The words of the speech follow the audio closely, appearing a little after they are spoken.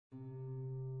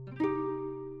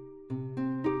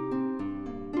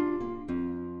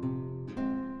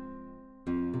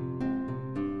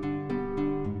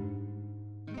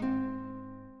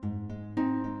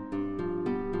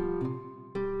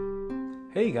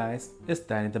Hey guys, it's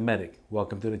Danny the Medic.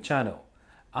 Welcome to the channel.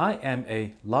 I am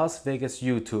a Las Vegas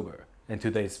YouTuber and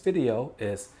today's video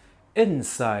is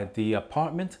inside the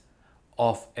apartment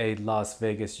of a Las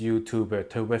Vegas YouTuber.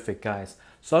 Terrific guys.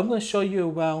 So I'm going to show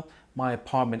you around my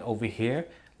apartment over here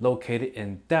located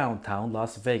in downtown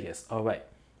Las Vegas. Alright,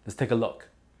 let's take a look.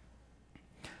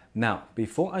 Now,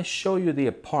 before I show you the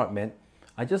apartment,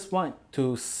 I just want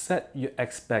to set your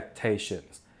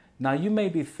expectations. Now you may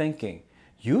be thinking,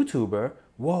 YouTuber,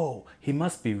 whoa, he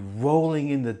must be rolling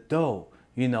in the dough.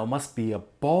 You know, must be a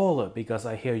baller because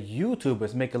I hear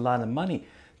YouTubers make a lot of money.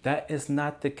 That is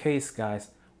not the case, guys,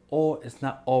 or it's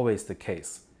not always the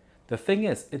case. The thing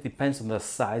is, it depends on the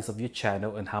size of your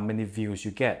channel and how many views you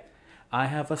get. I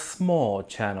have a small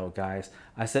channel, guys.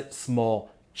 I said small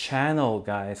channel,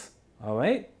 guys. All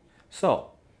right?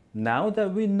 So, now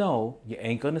that we know you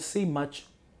ain't gonna see much,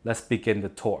 let's begin the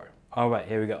tour. All right,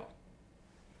 here we go.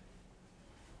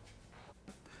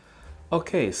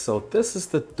 Okay, so this is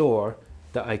the door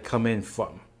that I come in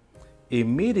from.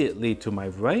 Immediately to my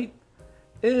right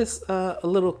is a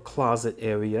little closet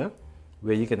area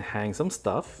where you can hang some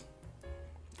stuff.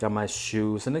 Got my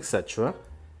shoes and etc.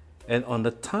 And on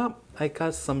the top, I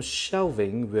got some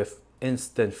shelving with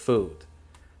instant food.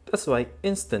 That's right,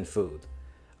 instant food.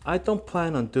 I don't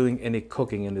plan on doing any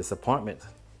cooking in this apartment.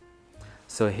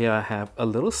 So here I have a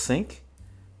little sink,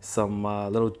 some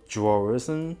little drawers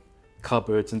and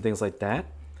cupboards and things like that.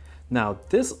 Now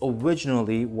this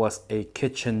originally was a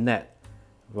kitchenette,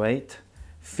 right?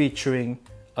 Featuring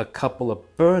a couple of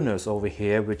burners over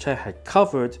here which I had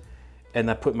covered, and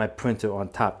I put my printer on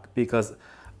top because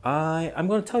I'm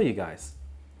going to tell you guys,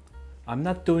 I'm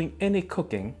not doing any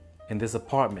cooking in this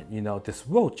apartment. You know, there's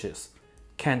roaches.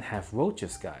 Can't have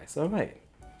roaches, guys. All right.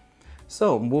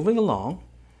 So moving along,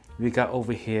 we got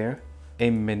over here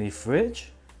a mini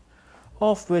fridge,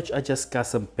 of which I just got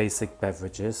some basic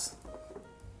beverages,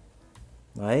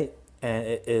 right? And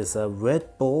it is a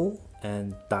Red Bull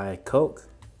and Diet Coke.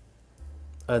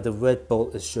 The Red Bull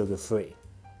is sugar-free.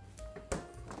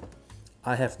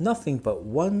 I have nothing but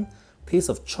one piece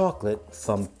of chocolate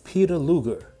from Peter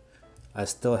Luger. I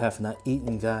still have not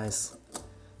eaten, guys.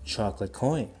 Chocolate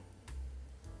coin.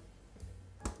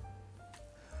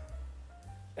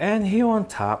 And here on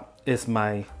top is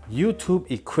my YouTube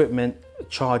equipment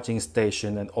charging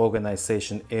station and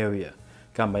organization area.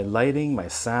 Got my lighting, my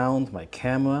sound, my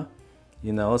camera,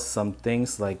 you know, some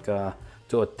things like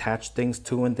to attach things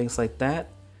to and things like that.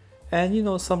 And you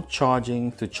know, some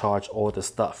charging to charge all the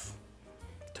stuff.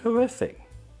 Terrific.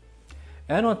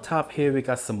 And on top here we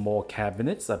got some more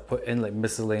cabinets. I put in like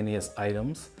miscellaneous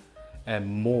items and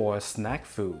more snack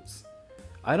foods.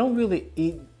 I don't really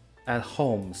eat at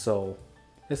home, so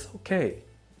it's okay.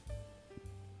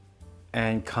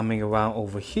 And coming around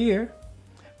over here,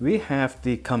 we have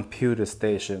the computer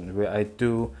station where I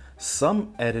do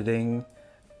some editing,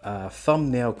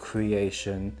 thumbnail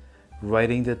creation,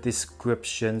 writing the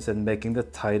descriptions and making the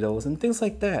titles and things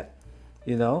like that,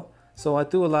 you know. So I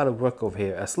do a lot of work over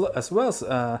here as well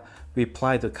as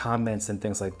reply to comments and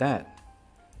things like that.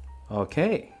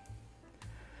 Okay.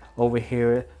 Over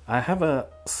here, I have a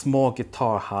small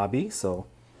guitar hobby, so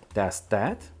that's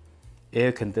that.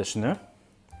 Air conditioner.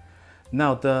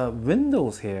 Now the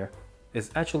windows here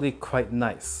is actually quite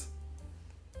nice.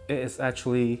 It is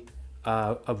actually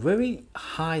a very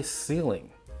high ceiling,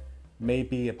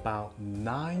 maybe about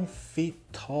 9 feet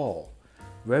tall.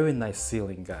 Very nice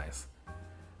ceiling, guys.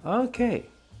 Okay,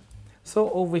 so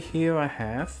over here I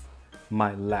have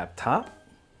my laptop,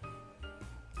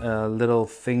 a little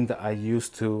thing that I use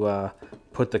to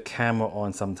put the camera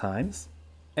on sometimes.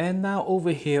 And now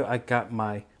over here I got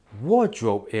my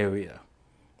wardrobe area.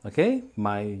 Okay,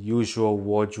 my usual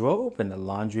wardrobe and a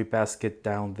laundry basket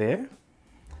down there.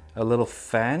 A little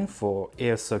fan for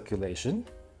air circulation.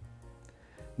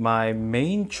 My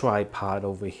main tripod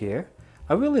over here.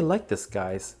 I really like this,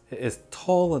 guys. It is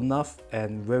tall enough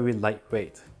and very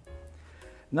lightweight.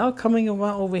 Now coming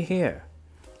around over here,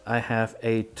 I have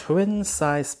a twin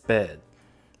size bed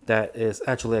that is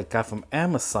actually I got from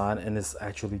Amazon and it's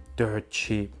actually dirt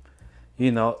cheap.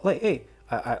 You know, like, hey,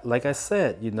 like I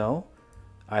said, you know,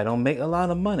 I don't make a lot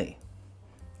of money.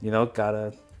 You know,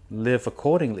 gotta live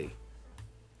accordingly.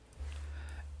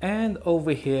 And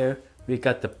over here, we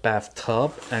got the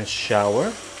bathtub and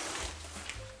shower.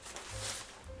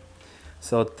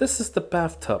 So this is the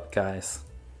bathtub, guys.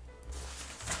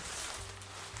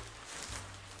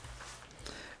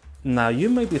 Now you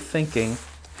may be thinking,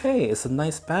 hey, it's a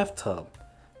nice bathtub.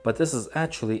 But this is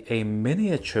actually a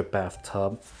miniature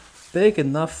bathtub, big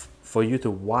enough for you to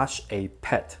wash a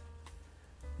pet.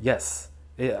 Yes,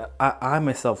 I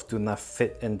myself do not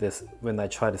fit in this when I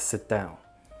try to sit down.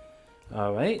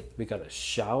 All right, we got a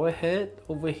shower head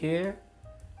over here.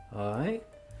 All right,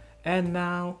 and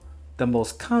now the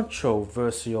most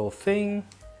controversial thing,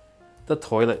 the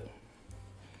toilet.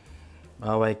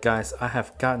 All right, guys, I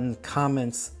have gotten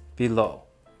comments below.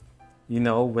 You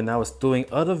know, when I was doing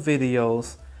other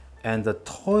videos and the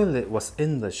toilet was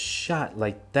in the shot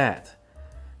like that,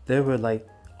 they were like,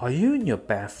 are you in your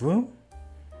bathroom?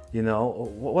 You know,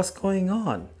 what's going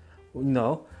on? You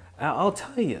know, I'll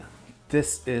tell you,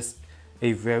 this is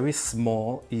a very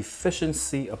small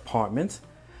efficiency apartment.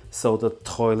 So the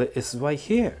toilet is right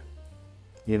here.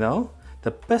 You know,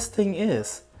 the best thing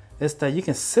is that you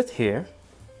can sit here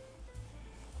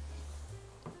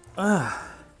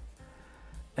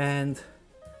and,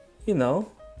 you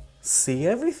know, see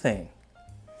everything.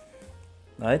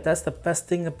 Right? That's the best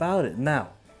thing about it. Now,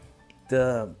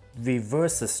 the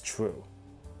reverse is true.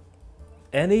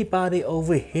 Anybody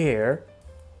over here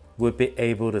would be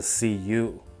able to see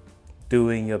you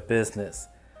doing your business,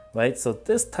 right? So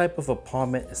this type of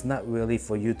apartment is not really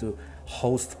for you to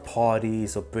host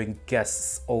parties or bring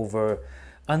guests over,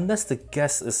 unless the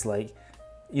guest is like,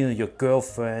 you know, your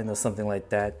girlfriend or something like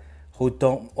that, who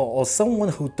don't, or someone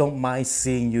who don't mind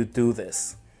seeing you do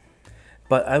this.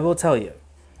 But I will tell you,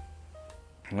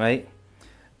 right?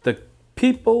 The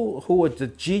people who were the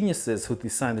geniuses who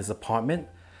designed this apartment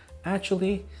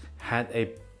actually had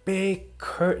a big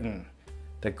curtain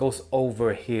that goes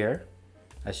over here,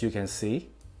 as you can see,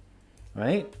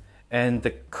 right? And the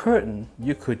curtain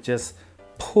you could just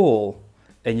pull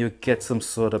and you get some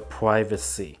sort of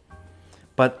privacy.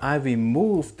 But I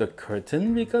removed the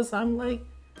curtain because I'm like,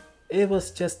 it was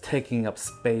just taking up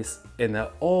space in an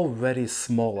already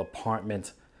small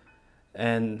apartment,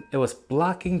 and it was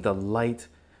blocking the light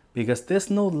because there's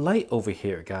no light over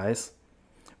here, guys.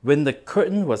 When the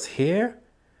curtain was here,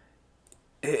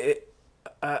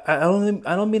 I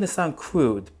don't mean to sound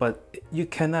crude, but you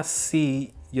cannot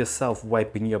see yourself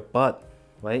wiping your butt,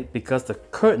 right? Because the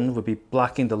curtain would be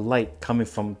blocking the light coming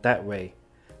from that way.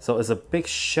 So it's a big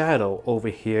shadow over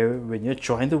here when you're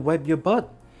trying to wipe your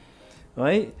butt,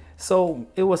 right? So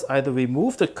it was either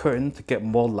remove the curtain to get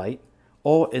more light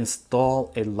or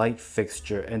install a light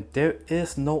fixture, and there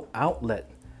is no outlet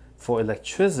for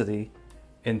electricity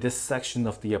in this section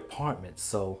of the apartment.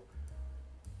 So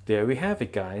there we have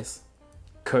it, guys.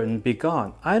 Curtain be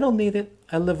gone. I don't need it.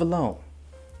 I live alone.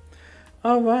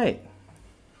 All right.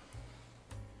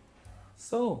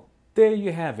 So there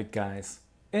you have it, guys.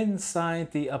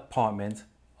 Inside the apartment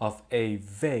of a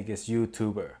Vegas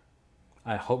YouTuber.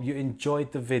 I hope you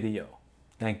enjoyed the video.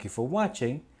 Thank you for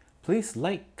watching. Please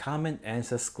like, comment, and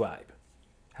subscribe.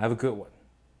 Have a good one.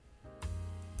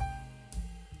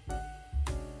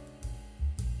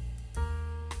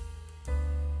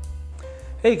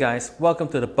 Hey guys, welcome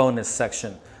to the bonus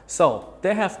section. So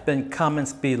there have been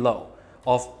comments below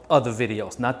of other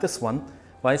videos, not this one,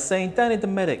 by saying, Danny the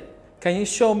Medic, can you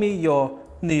show me your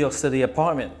New York City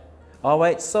apartment? All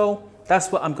right, so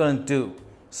that's what I'm gonna do.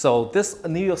 So this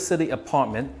New York City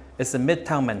apartment is in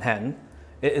Midtown Manhattan.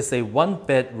 It is a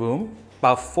 1-bedroom,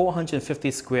 about 450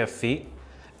 square feet.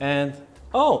 And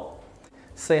oh,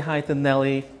 say hi to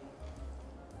Nelly.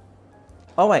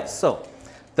 All right, so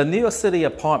the New York City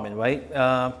apartment, right?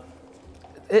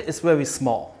 It is very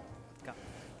small.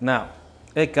 Now,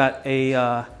 it got a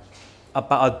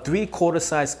about a 3/4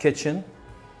 size kitchen,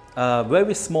 a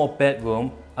very small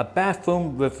bedroom, a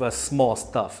bathroom with small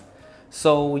stuff.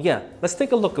 So yeah, let's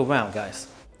take a look around, guys.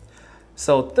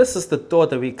 So this is the door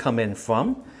that we come in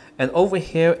from, and over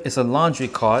here is a laundry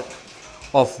cart,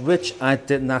 of which I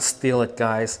did not steal it,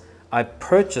 guys. I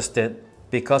purchased it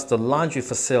because the laundry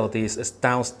facilities is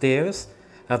downstairs.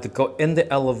 I have to go in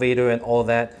the elevator and all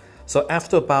that. So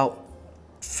after about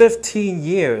 15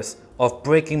 years of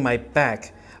breaking my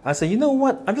back, I said, you know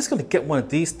what? I'm just gonna get one of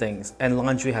these things, and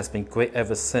laundry has been great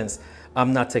ever since.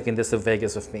 I'm not taking this to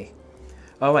Vegas with me.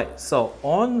 All right, so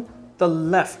on the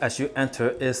left as you enter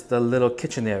is the little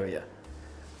kitchen area.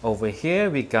 Over here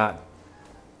we got,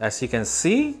 as you can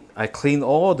see, I cleaned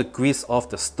all the grease off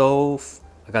the stove.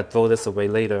 I gotta throw this away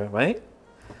later, right?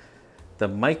 The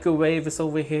microwave is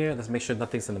over here. Let's make sure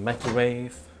nothing's in the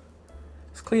microwave.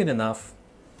 It's clean enough.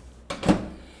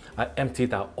 I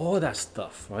emptied out all that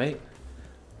stuff, right?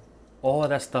 All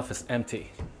that stuff is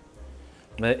empty.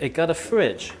 It got a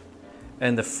fridge.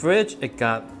 And the fridge, it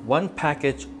got one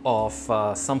package of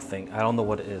something. I don't know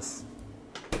what it is.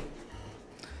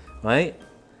 Right?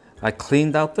 I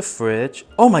cleaned out the fridge.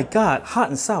 Oh my God, hot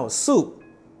and sour soup.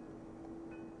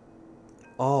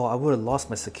 Oh, I would have lost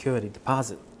my security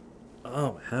deposit.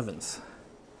 Oh, heavens.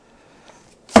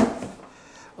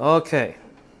 Okay.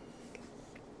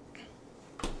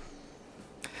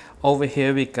 Over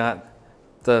here we got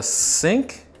the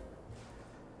sink.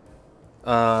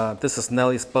 This is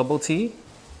Nellie's bubble tea.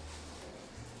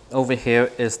 Over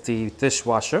here is the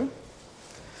dishwasher.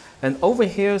 And over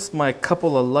here is my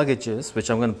couple of luggages, which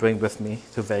I'm going to bring with me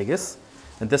to Vegas.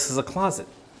 And this is a closet.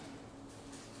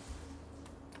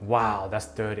 Wow, that's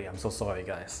dirty. I'm so sorry,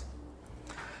 guys.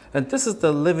 And this is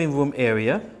the living room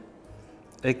area.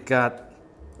 It got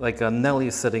like a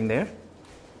Nelly sitting there.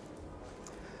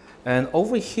 And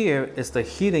over here is the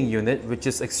heating unit, which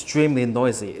is extremely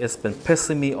noisy. It's been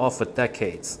pissing me off for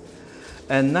decades.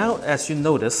 And now, as you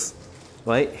notice,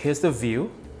 right, here's the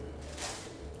view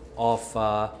of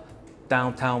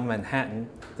downtown Manhattan,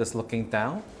 just looking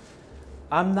down.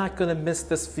 I'm not gonna miss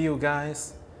this view,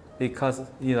 guys, because,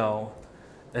 you know,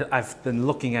 I've been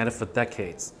looking at it for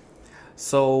decades.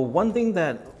 So one thing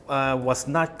that was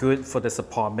not good for this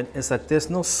apartment is that there's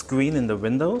no screen in the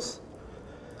windows.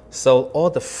 So all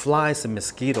the flies and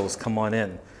mosquitoes come on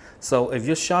in. So if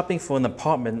you're shopping for an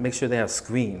apartment, make sure they have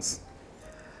screens.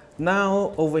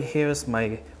 Now over here is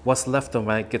what's left of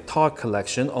my guitar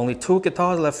collection. Only 2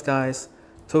 guitars left, guys.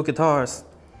 2 guitars.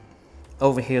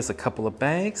 Over here is a couple of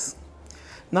bags.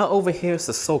 Now over here is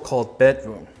the so-called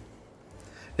bedroom.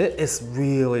 It is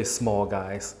really small,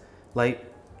 guys. Like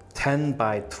 10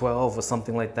 by 12 or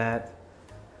something like that.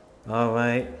 All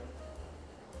right.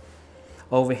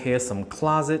 Over here, some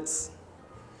closets.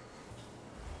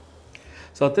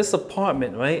 So this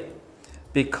apartment, right,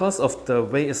 because of the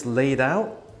way it's laid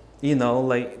out, you know,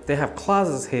 like they have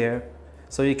closets here,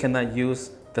 so you cannot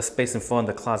use the space in front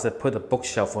of the closet, put a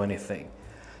bookshelf or anything.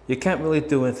 You can't really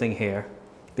do anything here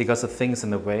because of things in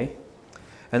the way.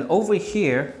 And over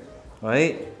here,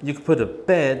 right, you can put a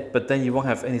bed, but then you won't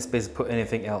have any space to put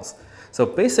anything else. So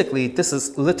basically, this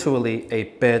is literally a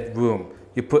bedroom.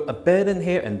 You put a bed in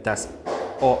here and that's,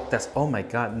 oh my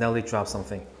God, Nellie dropped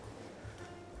something.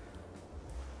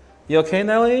 You okay,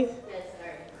 Nellie? Yes,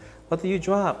 sir. What did you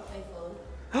drop?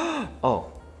 My phone.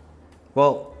 Oh,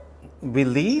 well,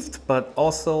 relieved, but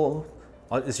also,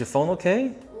 is your phone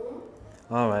okay?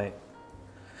 Mm-hmm. All right.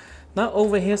 Now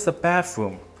over here's the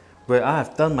bathroom, where I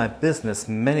have done my business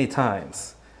many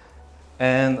times.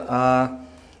 And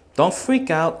don't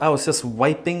freak out, I was just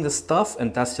wiping the stuff,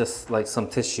 and that's just like some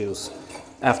tissues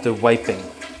after wiping.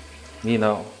 You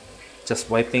know, just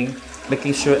wiping,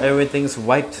 making sure everything's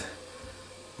wiped,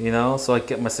 you know, so I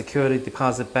get my security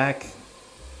deposit back.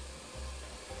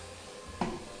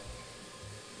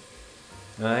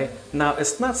 All right, now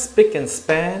it's not spick and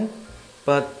span,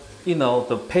 but you know,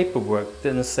 the paperwork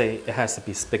didn't say it has to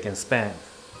be spick and span.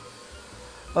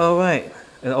 All right,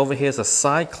 and over here's a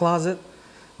side closet,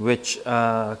 which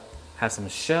has some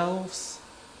shelves.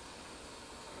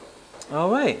 All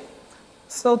right,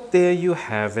 so there you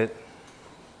have it.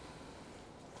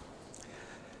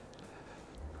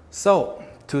 So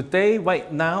today,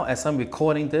 right now, as I'm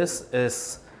recording this,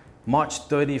 is March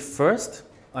 31st.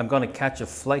 I'm gonna catch a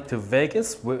flight to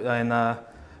Vegas, and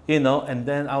you know, and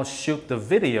then I'll shoot the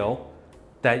video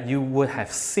that you would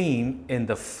have seen in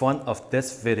the front of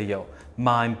this video.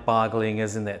 Mind-boggling,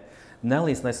 isn't it?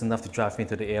 Nellie's nice enough to drive me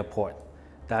to the airport.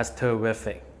 That's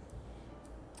terrific.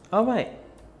 All right,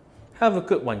 have a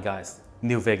good one, guys.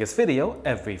 New Vegas video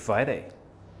every Friday.